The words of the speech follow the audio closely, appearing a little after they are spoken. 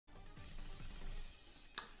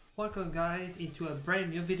Welcome guys into a brand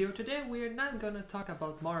new video. Today we're not gonna talk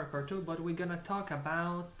about Mario Kart 2, but we're gonna talk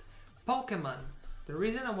about Pokemon. The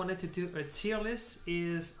reason I wanted to do a tier list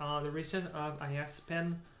is the reason of I have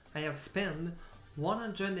spent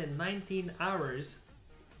 119 hours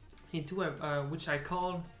into a which I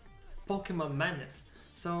call Pokemon Madness.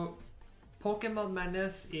 So Pokemon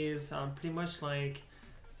Madness is pretty much like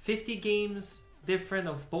 50 games different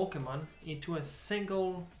of Pokemon into a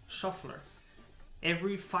single shuffler.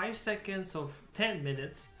 Every 5 seconds of 10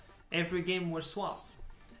 minutes, every game will swap.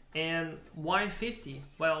 And why 50?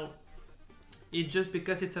 Well, it's just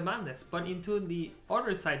because it's a madness. But into the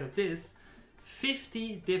other side of this,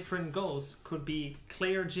 50 different goals could be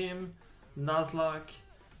clear gym, Nuzlocke,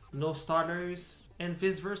 no starters, and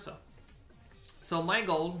vice versa. So my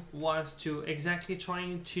goal was to exactly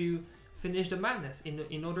trying to finish the madness.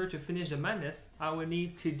 In order to finish the madness, I would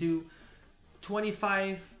need to do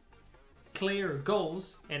 25 clear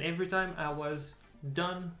goals, and every time I was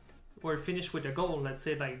done or finished with a goal, let's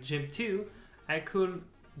say like Gym 2, I could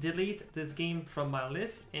delete this game from my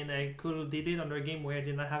list and I could delete another game where I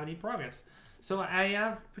did not have any progress. So I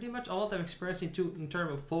have pretty much a lot of experience in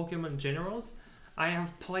terms of Pokemon generals. I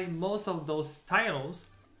have played most of those titles.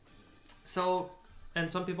 So, and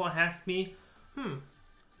some people ask me,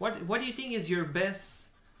 what do you think is your best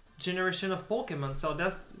generation of Pokemon? So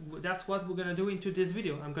that's what we're gonna do into this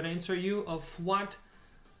video. I'm gonna answer you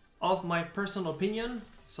of my personal opinion.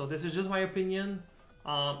 So this is just my opinion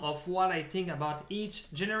of what I think about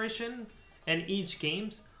each generation and each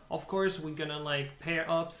games. Of course, we're gonna like pair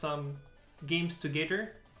up some games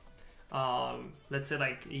together. Let's say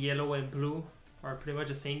like yellow and blue are pretty much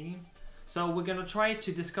the same game. So we're gonna try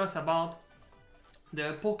to discuss about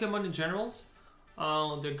the Pokemon in generals,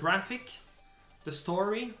 the graphic, the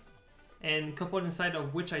story, and a couple inside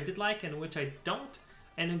of which I did like and which I don't,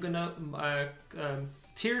 and I'm gonna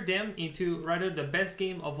tier them into rather the best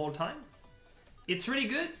game of all time. It's really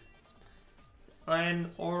good,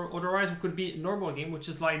 or otherwise it could be normal game, which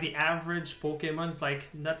is like the average Pokemon's, like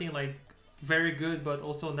nothing like very good but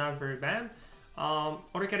also not very bad.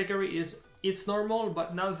 Other category is it's normal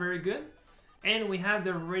but not very good, and we have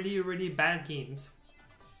the really bad games.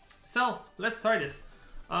 So let's start this.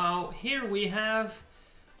 Here we have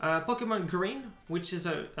Pokemon Green, which is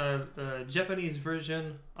a Japanese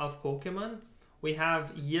version of Pokemon. We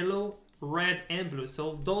have Yellow, Red, and Blue.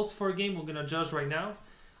 So those 4 games we're gonna judge right now.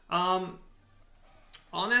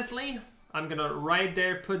 Honestly, I'm gonna right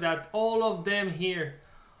there put that all of them here.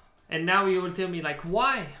 And now you will tell me like,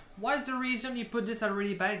 why? What is the reason you put this a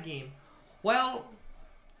really bad game? Well,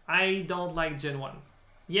 I don't like Gen 1.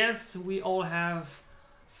 Yes, we all have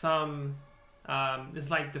some... it's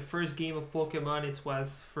like the first game of Pokemon. It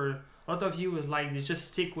was for a lot of you was like they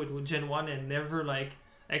just stick with Gen 1 and never like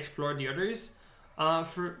explore the others.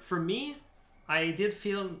 For me, I did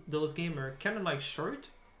feel those games are kind of like short,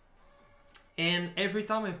 and every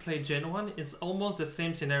time I play Gen 1 it's almost the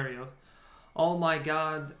same scenario. Oh my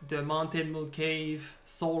god, the Mountain Moon Cave,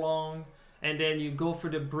 so long, and then you go for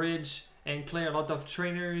the bridge and clear a lot of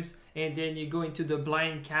trainers, and then you go into the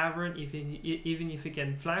blind cavern even if you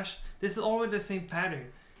can flash. This is always the same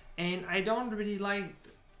pattern, and I don't really like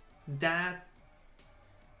that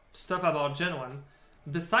stuff about Gen 1.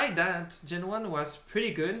 Beside that, Gen 1 was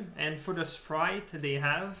pretty good, and for the sprite they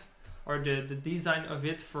have, or the design of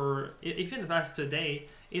it, for even as today,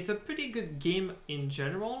 it's a pretty good game in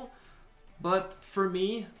general. But for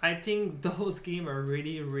me, I think those games are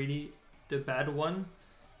really the bad one.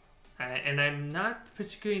 And I'm not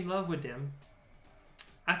particularly in love with them.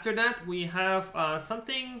 After that, we have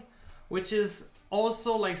something which is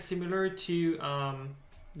also like similar to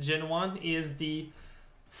Gen 1, is the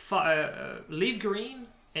Leaf Green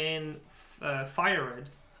and Fire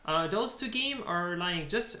Red. Those 2 games are like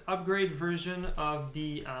just upgrade version of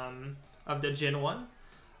the Gen 1,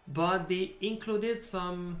 but they included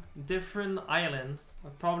some different island,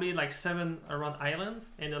 probably like 7 around islands,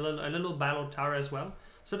 and a little battle tower as well.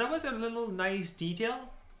 So that was a little nice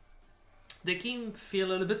detail. The game feel a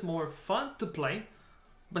little bit more fun to play,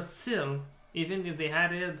 but still, even if they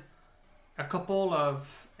added a couple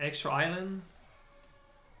of extra islands,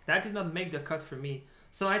 that did not make the cut for me.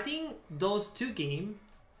 So I think those 2 games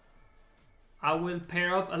I will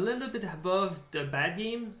pair up a little bit above the bad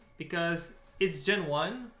game, because it's Gen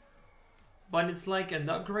 1, but it's like an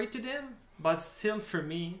upgrade to them, but still for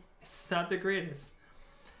me, it's not the greatest.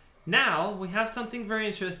 Now we have something very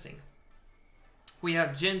interesting. We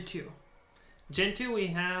have Gen 2. Gen 2 we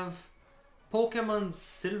have Pokemon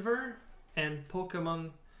Silver and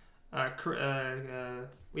Pokemon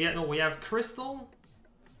we have Crystal,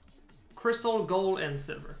 Gold, and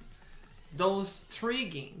Silver. those 3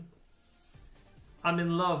 games, I'm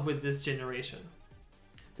in love with this generation.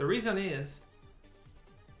 The reason is,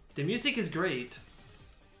 the music is great.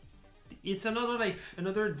 It's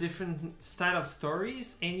another different style of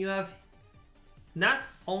stories, and you have not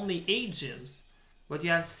only 8 gyms, but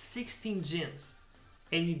you have 16 gyms,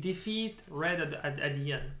 and you defeat Red at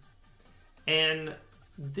the end. And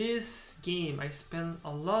this game, I spent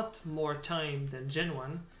a lot more time than Gen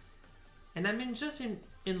 1, and I'm just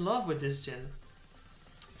in love with this gen.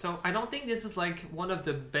 So I don't think this is like one of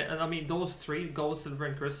the best. I mean, those 3, Gold, Silver,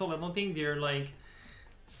 and Crystal, I don't think they're like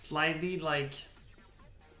slightly like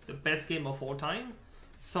the best game of all time.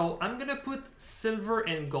 So I'm gonna put Silver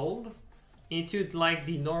and Gold into like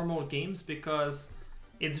the normal games because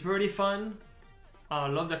it's very fun. I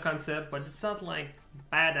love the concept, but it's not like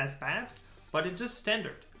bad, but it's just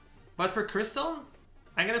standard. But for Crystal,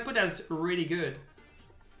 I'm gonna put as really good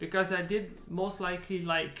because I did most likely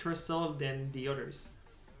like Crystal than the others.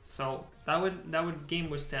 So that game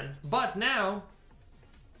would stand. But now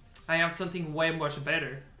I have something way much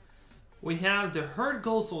better. We have the Earth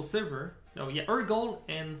Gold, Soul Silver. No, yeah, Earth Gold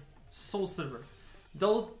and Soul Silver.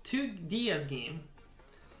 Those 2 DS games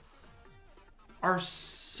are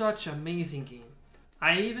such amazing game.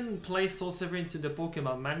 I even play Soul Silver into the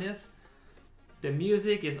Pokemon Madness. The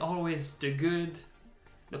music is always the good.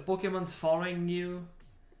 The Pokemon's following you.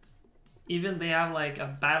 Even they have like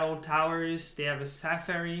a battle towers. They have a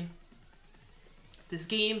safari. This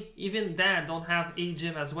game, even that don't have 8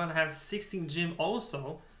 gym as well. Have 16 gym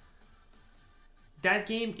also. That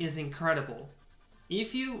game is incredible.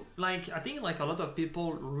 If you like, I think like a lot of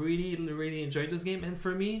people really enjoy this game, and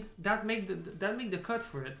for me, that make the cut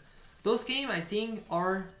for it. Those games I think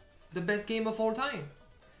are the best game of all time,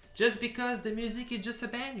 just because the music is just a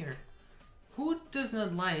banger. Who does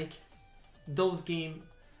not like those games?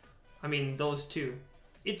 I mean, those 2.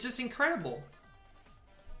 It's just incredible.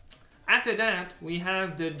 After that, we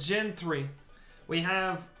have the Gen 3. We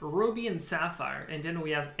have Ruby and Sapphire, and then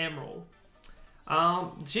we have Emerald.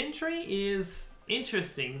 Gen 3 is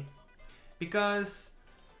interesting because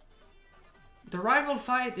the rival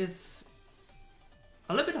fight is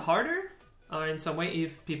a little bit harder in some way.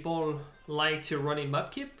 If people like to run in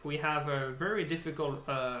upkeep, we have a very difficult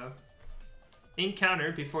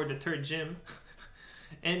encounter before the 3rd gym.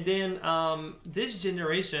 And then this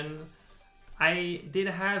generation, I did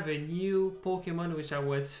have a new Pokemon which I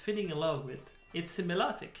was falling in love with. It's a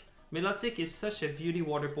Milotic. Milotic is such a beauty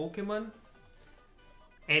water Pokemon,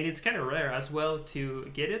 and it's kind of rare as well to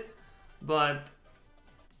get it. But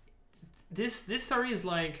this story is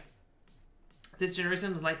like, this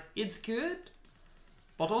generation is like, it's good,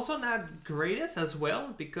 but also not greatest as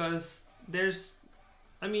well, because there's,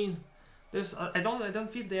 I mean, there's I don't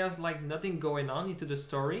feel there's like nothing going on into the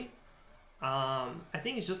story. I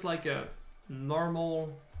think it's just like a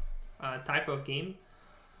normal type of game.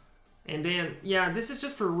 And then yeah, this is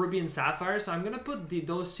just for Ruby and Sapphire, so I'm gonna put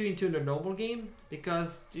those 2 into the normal game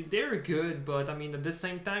because they're good. But I mean, at the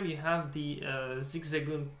same time, you have the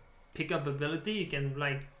Zigzagoon pickup ability. You can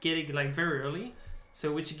like get it like very early,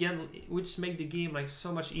 so which make the game like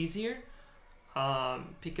so much easier.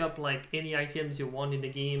 Pick up like any items you want in the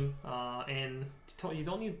game, and you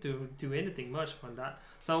don't need to do anything much on that.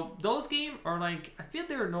 So those games are like, I feel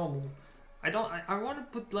they're normal. I want to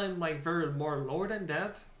put them like very more lower than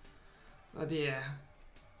that. But yeah.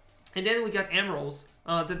 And then we got Emeralds.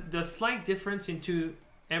 The slight difference into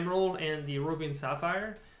Emerald and the Ruby and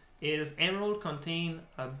Sapphire is Emerald contain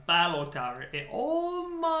a battle tower. And oh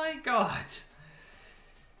my god!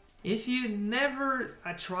 If you never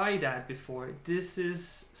tried that before, this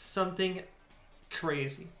is something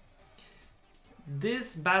crazy.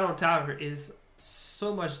 This battle tower is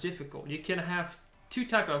so much difficult. You can have 2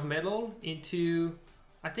 type of medal into,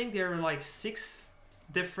 I think there are like 6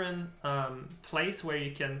 different place where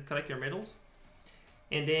you can collect your medals.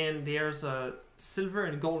 And then there's a silver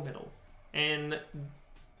and gold medal. And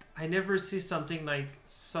I never see something like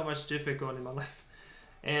so much difficult in my life.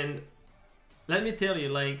 And let me tell you,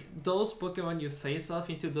 like, those Pokemon you face off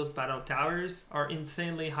into those battle towers are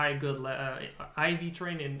insanely high good IV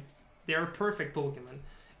train, and they're perfect Pokemon.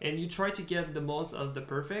 And you try to get the most of the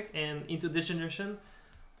perfect, and into this generation,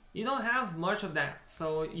 you don't have much of that.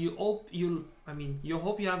 So you hope you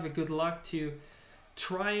have a good luck to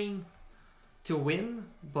trying to win,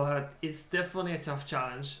 but it's definitely a tough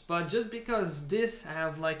challenge. But just because this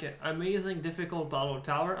have like an amazing difficult battle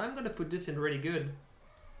tower, I'm gonna put this in really good.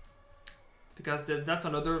 Because that's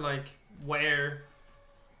another like where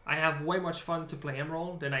I have way much fun to play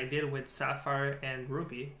Emerald than I did with Sapphire and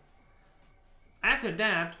Ruby. After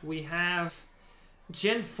that, we have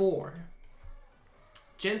Gen 4.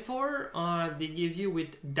 Gen 4, they give you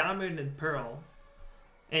with Diamond and Pearl.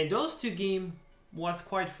 And those two games was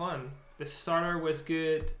quite fun. The starter was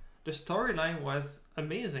good. The storyline was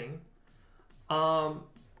amazing. But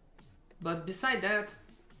beside that,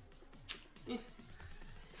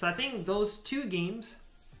 so I think those two games.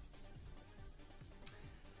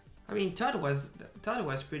 I mean, Todd was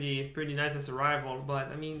pretty nice as a rival,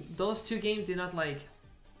 but I mean, those two games did not like.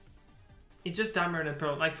 It's just Diamond and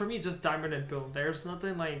Pearl. Like for me, just Diamond and Pearl. There's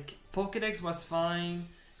nothing like Pokédex was fine.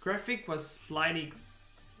 Graphic was slightly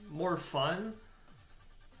more fun.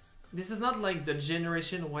 This is not like the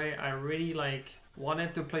generation where I really like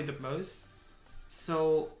wanted to play the most.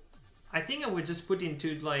 So I think I would just put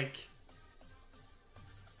into like,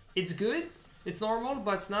 it's good, it's normal,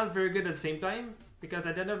 but it's not very good at the same time because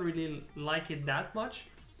I didn't really like it that much.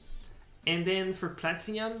 And then for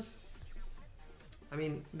Platinums, I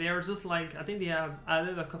mean, they are just like, I think they have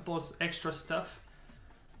added a couple of extra stuff,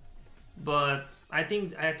 but I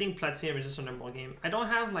think Platinum is just a normal game. I don't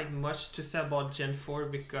have like much to say about Gen 4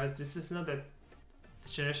 because this is not the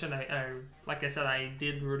generation I like I said, I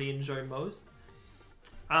did really enjoy most.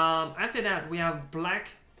 After that, we have Black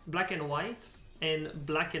and White and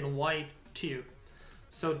Black and White 2.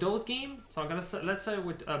 So those games, so I'm gonna let's start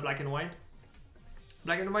with Black and White.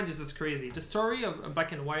 Black and White is just crazy. The story of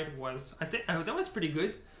Black and White was, I think that was pretty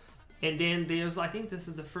good. And then there's, I think this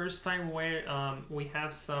is the first time where we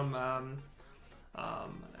have some, I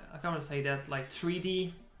can't want to say that, like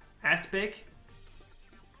 3D aspect.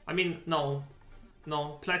 I mean, no,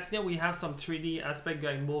 Platinum we have some 3D aspect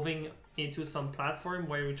going moving into some platform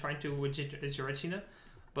where we're trying to with your retina,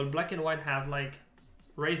 but Black and White have like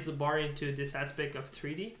raised the bar into this aspect of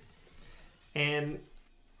 3D, and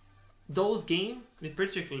those games,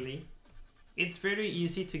 particularly, it's very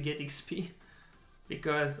easy to get XP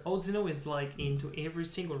because Odzino is like into every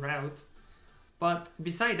single route. But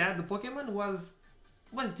beside that, the Pokemon was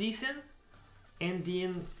decent, and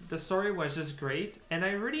then the story was just great, and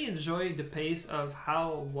I really enjoyed the pace of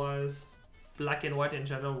how was Black and White in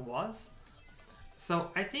general was.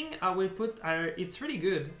 So I think I will put it's really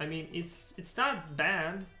good. I mean, it's not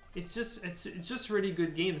bad. It's just really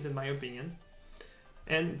good games in my opinion.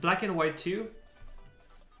 And Black and White 2,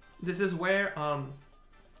 this is where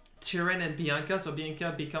Chiren and Bianca, so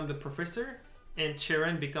Bianca become the professor and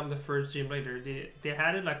Chiren become the first gym leader. They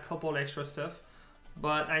added like a couple extra stuff,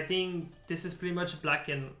 but I think this is pretty much Black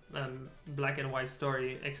and White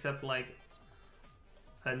story, except like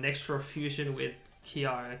an extra fusion with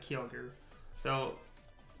Kyogre. So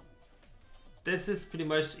this is pretty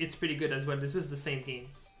much, it's pretty good as well. This is the same game.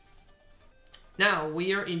 Now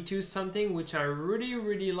we are into something which I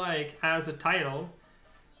really like as a title.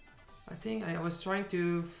 I think I was trying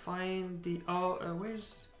to find the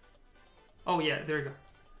where's, oh yeah, there we go.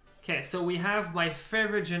 Okay, so we have my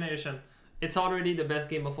favorite generation. It's already the best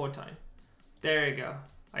game of all time. There you go.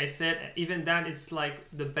 I said even that it's like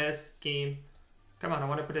the best game. Come on, I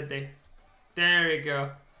want to put it there. There you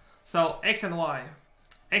go. So X and Y.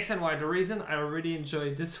 The reason I really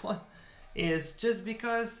enjoyed this one is just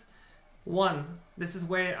because, one, this is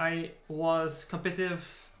where I was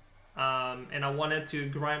competitive and I wanted to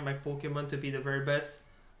grind my Pokemon to be the very best,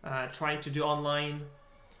 trying to do online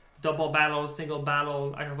double battle, single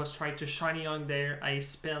battle. I was trying to shiny on there. I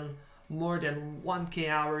spent more than 1k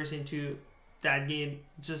hours into that game,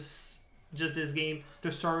 just this game. The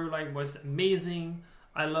storyline was amazing.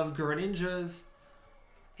 I love Greninjas,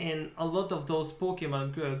 and a lot of those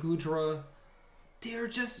Pokemon, Goodra,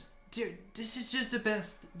 this is just the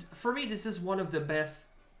best. For me, this is one of the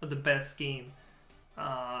best game.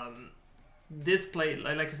 This play,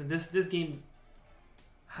 like I said, this game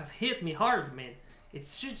have hit me hard, man.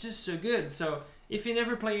 It's just so good. So if you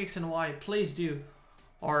never play X and Y, please do,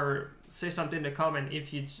 or say something in the comment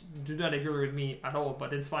if you do not agree with me at all.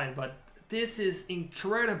 But it's fine. But this is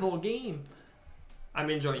incredible game. I'm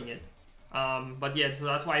enjoying it. But yeah, so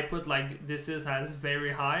that's why I put like this is as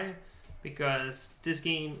very high, because this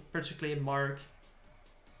game particularly marked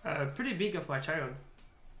pretty big of my childhood.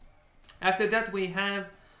 After that we have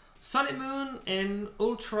Sun and Moon and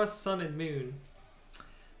Ultra Sun and Moon.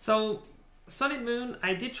 So Sun and Moon,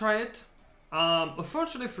 I did try it.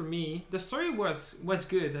 Unfortunately for me, the story was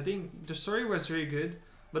good. I think the story was very good.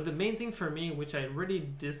 But the main thing for me, which I really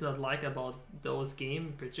did not like about those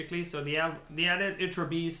games particularly, so they added Ultra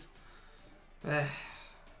Beast.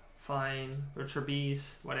 Fine, Ultra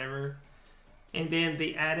Beast, whatever. And then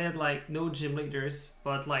they added like no gym leaders,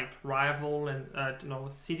 but like rival and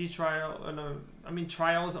city trial. I mean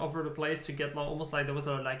trials over the place to get like, almost like there was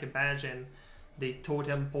like a badge and the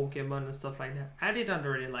totem Pokemon and stuff like that. I didn't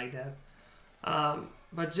really like that.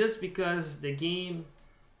 But just because the game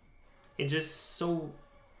it's just so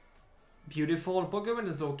beautiful. Pokemon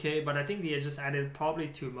is okay, but I think they just added probably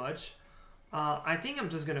too much. I think I'm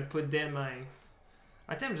just gonna put them at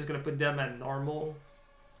normal,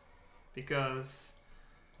 because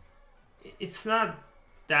it's not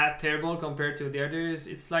that terrible compared to the others.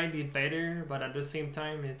 It's slightly better, but at the same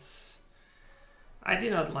time, I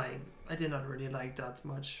did not really like that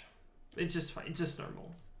much. It's just fine. It's just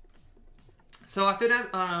normal. So after that,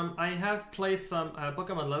 I have played some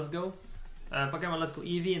Pokemon Let's Go, Pokemon Let's Go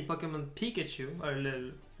Eevee, and Pokemon Pikachu, or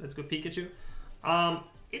Let's Go Pikachu.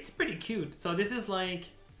 It's pretty cute. So this is like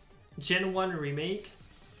Gen 1 remake.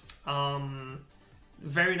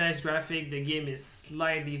 Very nice graphic. The game is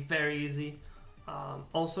slightly very easy.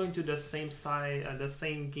 Also into the same side, the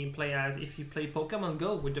same gameplay as if you play Pokemon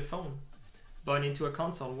Go with the phone, but into a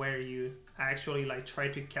console where you actually like try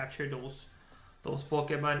to capture those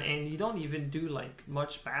Pokemon, and you don't even do like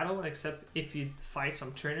much battle except if you fight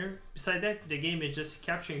some trainer. Besides that, the game is just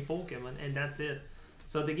capturing Pokemon and that's it.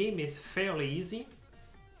 So the game is fairly easy,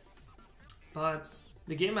 but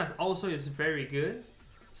the game also is very good.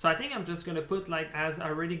 So I think I'm just gonna put like as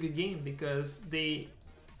a really good game, because the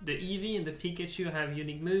Eevee and the Pikachu have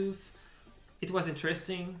unique move. It was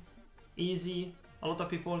interesting, easy. A lot of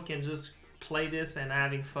people can just play this and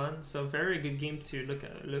having fun. So very good game to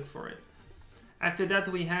look for it. After that,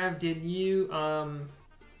 we have the new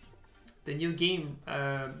game,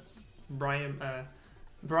 Brian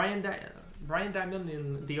Diamond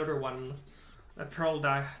in the other one, Pearl.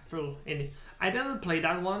 And I didn't play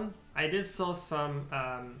that one. I did saw some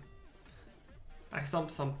some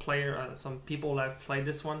people have played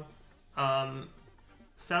this one.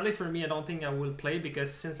 Sadly for me, I don't think I will play,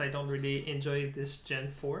 because since I don't really enjoy this Gen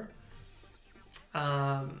 4.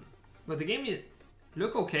 But the game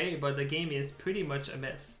look okay, but the game is pretty much a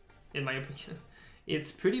mess in my opinion. It's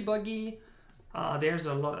pretty buggy. There's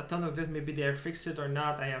a ton of it. Maybe they're fixed it or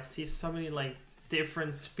not. I have seen so many like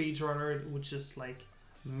different speedrunners who just like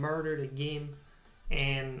murder the game,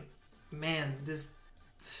 and man, this,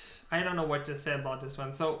 I don't know what to say about this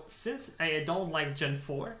one. So since I don't like Gen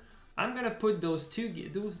 4, I'm gonna put those two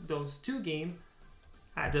games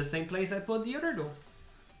at the same place I put the other two.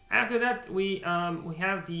 After that, we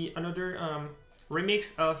have another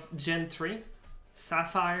remix of Gen 3,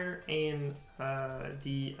 Sapphire, and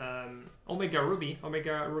the Omega Ruby,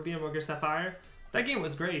 Omega Sapphire. That game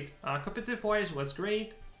was great. Competitive wise was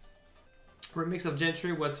great. Remix of Gen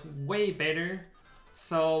 3 was way better.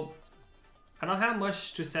 So I don't have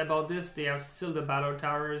much to say about this. They have still the battle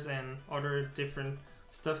towers and other different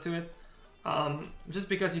stuff to it. Just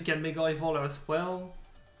because you can Mega Evolve as well.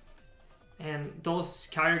 And those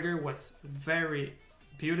character was very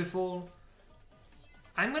beautiful.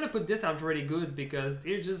 I'm gonna put this out really good because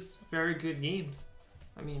they're just very good games.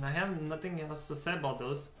 I mean, I have nothing else to say about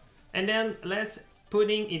those. And then let's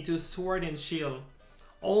putting into Sword and Shield.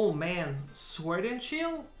 Oh man, Sword and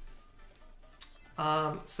Shield?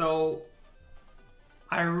 So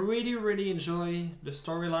I really enjoy the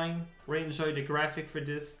storyline, really enjoy the graphic for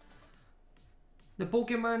this. The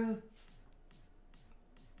Pokemon,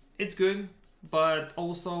 it's good, but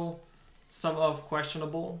also some of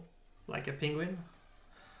questionable, like a penguin.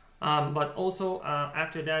 But also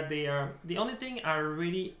after that, the only thing I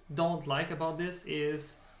really don't like about this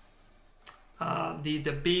is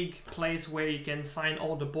the big place where you can find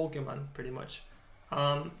all the Pokemon, pretty much.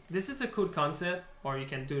 This is a cool concept, or you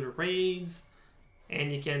can do the raids,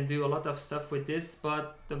 and you can do a lot of stuff with this.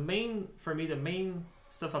 But for me, the main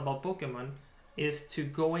stuff about Pokemon is to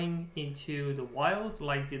going into the wilds,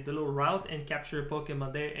 like the little route, and capture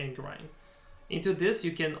Pokemon there and grind. Into this,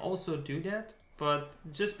 you can also do that, but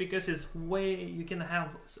just because it's you can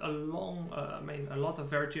have a lot of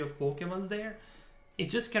variety of Pokemons there. It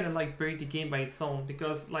just kind of like break the game by its own,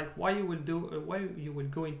 because like why you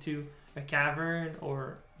would go into a cavern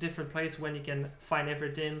or different place when you can find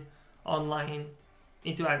everything online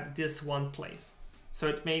into this one place. So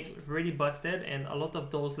it made it really busted, and a lot of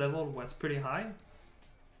those levels was pretty high.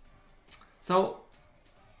 So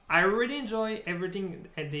I really enjoy everything,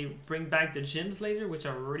 and they bring back the gyms later, which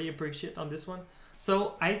I really appreciate on this one.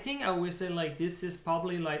 So I think I would say like this is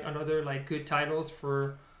probably like another like good titles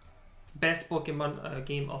for best Pokemon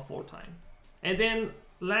game of all time. And then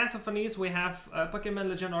last of these, we have Pokemon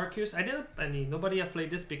Legend Arceus. Nobody have played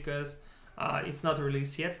this because it's not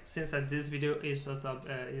released yet, since this video is just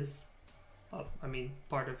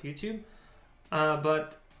part of YouTube.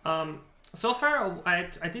 But so far I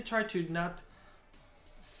did try to not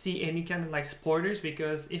see any kind of like spoilers,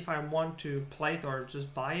 because if I want to play it or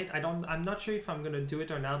just buy it, I'm not sure if I'm gonna do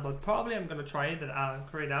it or not, but probably I'm gonna try it and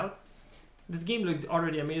try it out. This game looked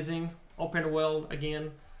already amazing. Open world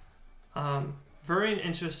again. Very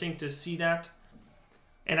interesting to see that.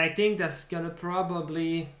 And I think that's gonna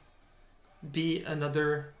probably be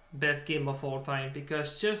another best game of all time,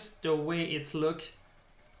 because just the way it's look,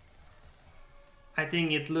 I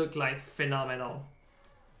think it looked like phenomenal.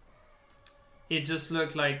 It just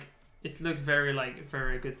looked like, it looked very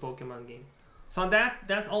good Pokemon game. So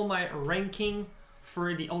that's all my ranking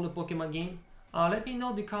for the older Pokemon game. Let me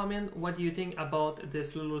know in the comment what do you think about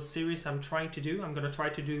this little series I'm trying to do. I'm gonna try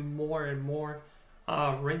to do more and more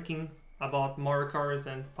ranking about Mario Kart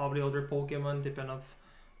and probably other Pokemon, depending on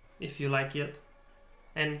if you like it.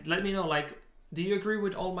 And let me know, like, do you agree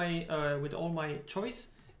with all my choice?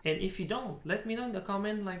 And if you don't, let me know in the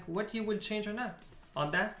comment like what you will change or not.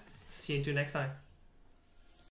 On that, see you next time.